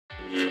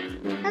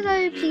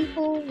Hello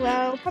people,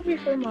 well, probably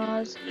from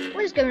Mars.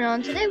 What is going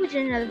on? Today we're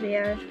doing another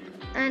video,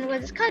 and well,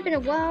 it's kind of been a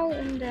while,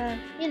 and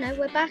you know,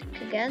 we're back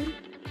again.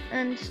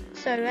 And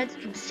so, as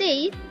you can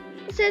see,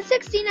 it says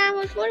 16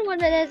 hours, 41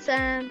 minutes,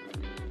 and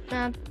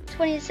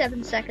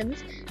 27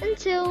 seconds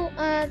until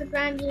the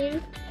brand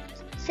new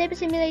Saber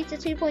Simulator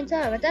 2.0.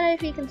 I don't know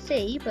if you can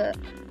see, but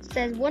it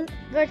says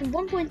version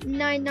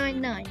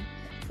 1.999.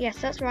 Yes,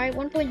 that's right,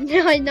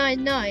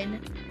 1.999.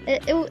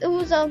 It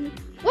was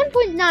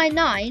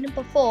 1.99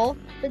 before,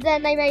 but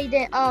then they made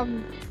it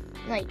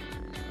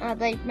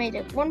they made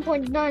it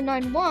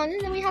 1.991,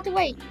 and then we had to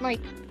wait like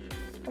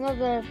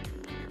another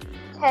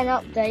 10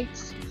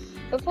 updates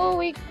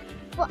before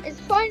it's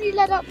finally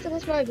led up to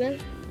this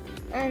moment.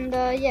 And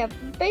yeah,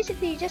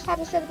 basically just had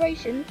a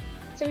celebration.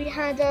 So we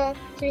had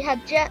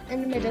Jet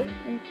in the middle,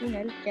 and you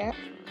know, Jet.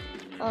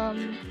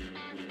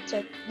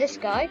 So this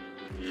guy,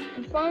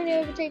 and finally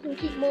overtaken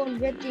Keepmore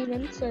and Red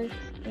Demon. So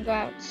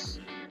congrats.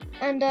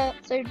 And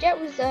so Jet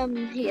was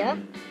here.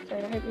 So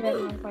I hope you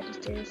don't mind if I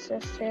just do this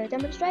just to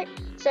demonstrate.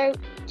 So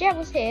Jet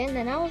was here, and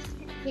then I was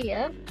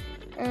here,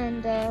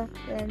 and then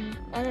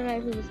I don't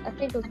know who was. I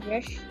think it was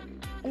Rish.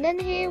 And then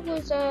here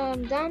was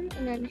Dan,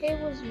 and then here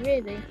was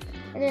Really,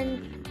 and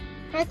then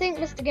I think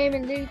Mr. Game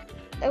and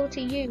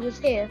LTU was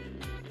here.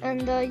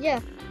 And yeah,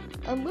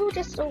 we were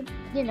just all,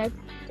 you know,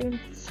 doing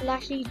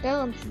slashy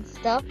dance and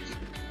stuff.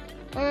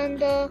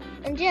 And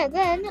yeah,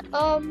 then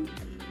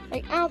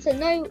like out of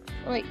no,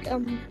 like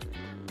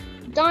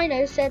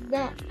Dino said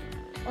that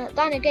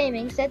Dino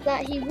Gaming said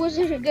that he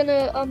wasn't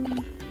gonna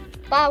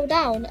bow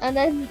down, and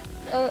then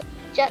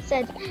Jet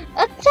said,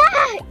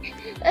 "Attack!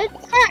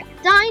 Attack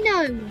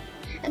Dino!"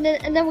 And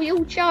then we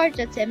all charged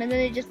at him, and then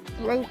it just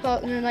broke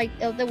up, and then like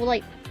there were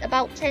like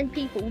about 10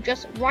 people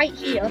just right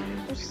here,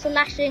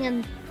 slashing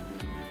and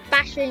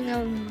bashing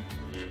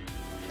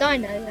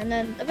Dino, and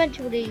then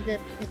eventually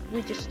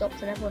we just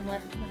stopped and everyone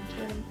left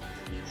eventually.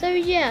 So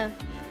yeah,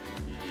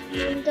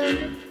 and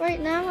right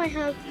now I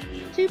have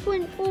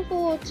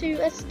 2.442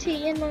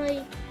 ST in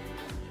my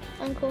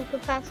uncle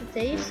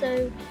capacity.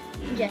 So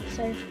yeah,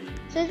 so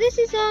this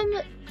is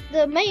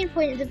the main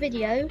point of the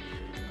video.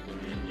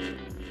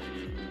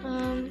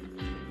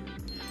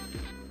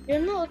 You're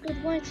not a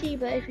good YT,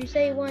 but if you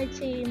say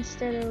YT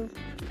instead of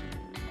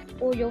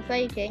or you're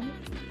faking,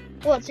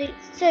 what? So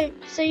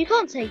you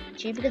can't say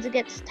G because it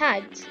gets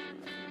tagged.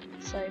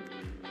 So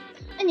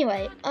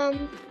anyway,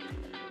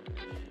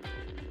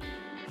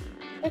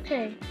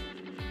 okay.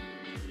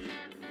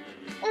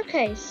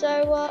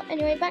 So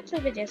anyway, back to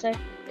the video. So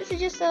this is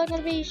just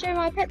gonna be showing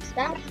my pet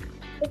stats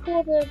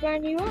before the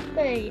brand new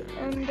update,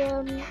 and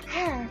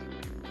yeah.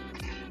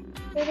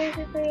 So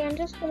basically, I'm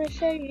just gonna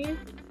show you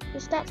the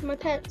stats of my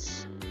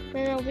pets.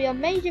 Then there'll be a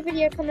major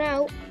video coming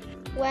out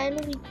when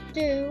we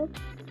do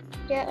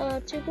get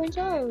 2.0.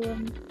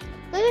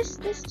 So let's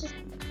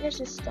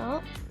just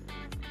start.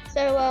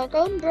 So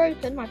Golden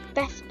Broken, my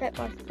best pet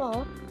by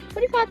far,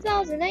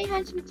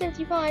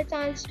 25,875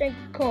 times strength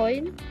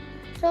coin,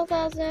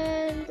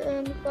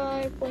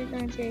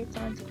 12,005.98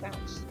 times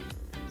crowns.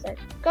 So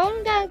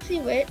Golden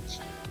Galaxy Witch,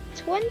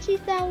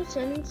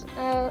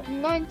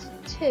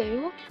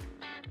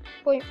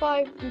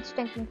 20,092.5 in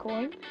strength and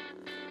coin,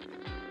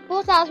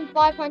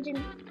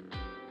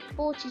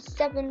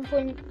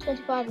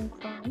 4,547.25 in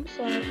crowns.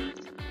 So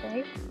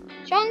okay.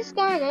 Shining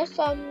Skyness,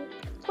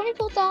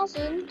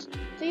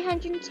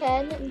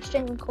 24,310 in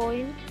strength and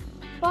coin,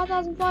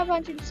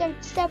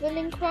 5,577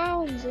 in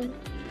crowns, and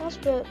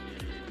last but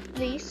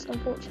least,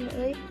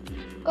 unfortunately,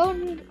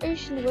 Golden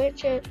Ocean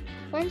Witch at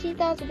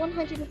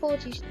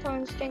 19,140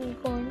 times strength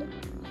and coin,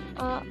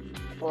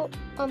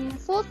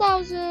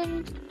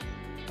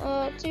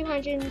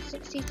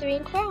 4,263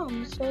 in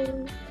crowns.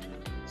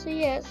 So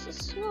yes,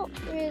 it's not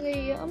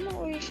really. I'm not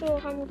really sure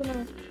how I'm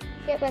gonna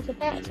get better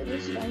pets at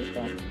this rate,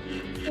 but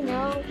you know,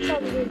 I'll try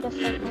to do the best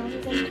I can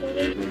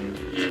eventually. And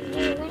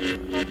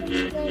when that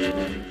happens,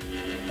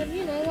 then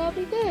you know, that'll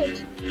be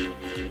good.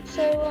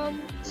 So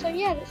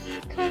yeah, that's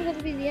kind of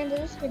gonna be the end of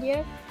this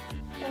video.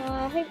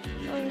 I hope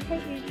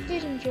you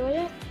did enjoy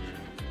it,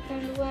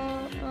 and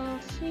well,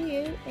 I'll see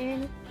you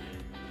in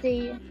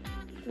the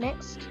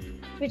next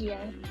video.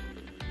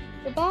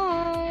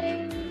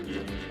 Goodbye.